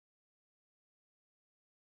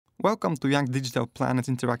Welcome to Young Digital Planet's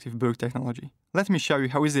interactive book technology. Let me show you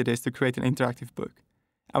how easy it is to create an interactive book.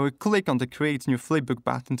 I will click on the Create New Flipbook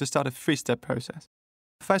button to start a 3-step process.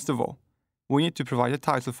 First of all, we need to provide a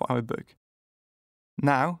title for our book.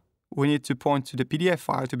 Now, we need to point to the PDF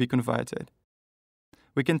file to be converted.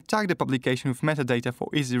 We can tag the publication with metadata for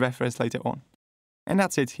easy reference later on. And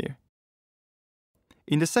that's it here.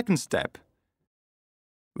 In the second step,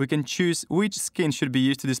 we can choose which skin should be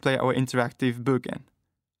used to display our interactive book in.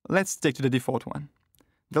 Let's stick to the default one.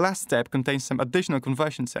 The last step contains some additional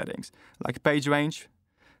conversion settings, like page range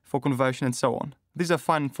for conversion and so on. These are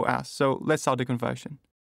fine for us, so let's start the conversion.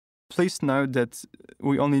 Please note that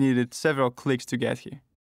we only needed several clicks to get here.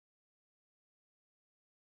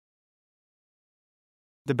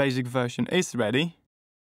 The basic version is ready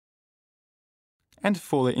and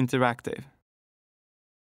fully interactive.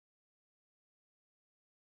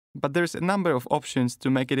 But there's a number of options to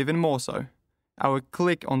make it even more so. I will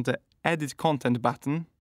click on the Edit Content button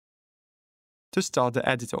to start the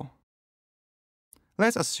editor.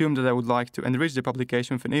 Let's assume that I would like to enrich the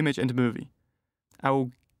publication with an image and movie. I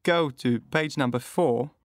will go to page number 4,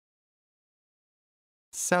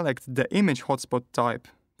 select the image hotspot type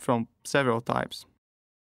from several types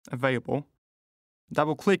available,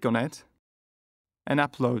 double-click on it, and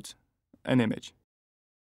upload an image.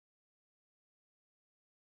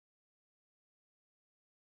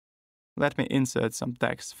 Let me insert some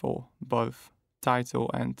text for both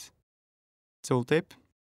title and tooltip.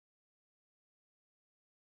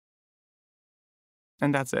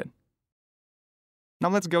 And that's it. Now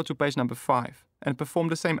let's go to page number 5 and perform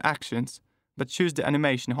the same actions, but choose the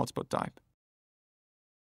animation hotspot type.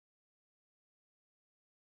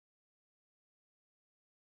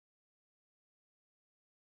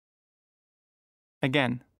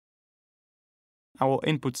 Again, I will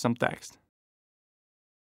input some text.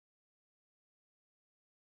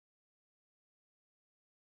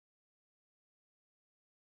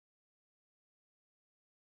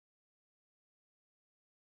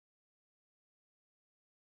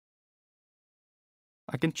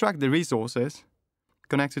 I can track the resources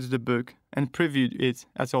connected to the book and preview it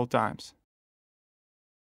at all times.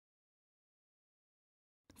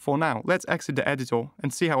 For now, let's exit the editor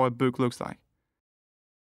and see how our book looks like.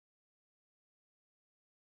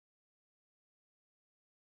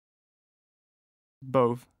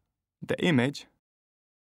 Both the image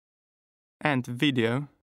and video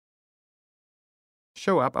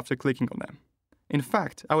show up after clicking on them. In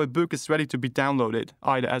fact, our book is ready to be downloaded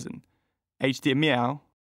either as an HTML,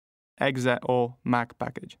 exe or Mac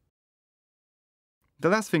package. The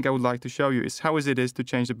last thing I would like to show you is how easy it is to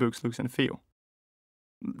change the book's looks and feel.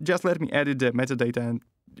 Just let me edit the metadata and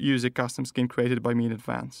use a custom skin created by me in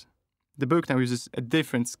advance. The book now uses a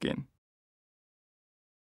different skin.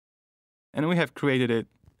 And we have created it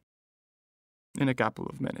in a couple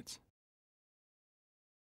of minutes.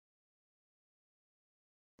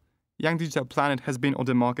 Young Digital Planet has been on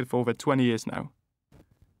the market for over 20 years now.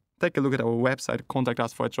 Take a look at our website, contact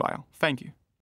us for a trial. Thank you.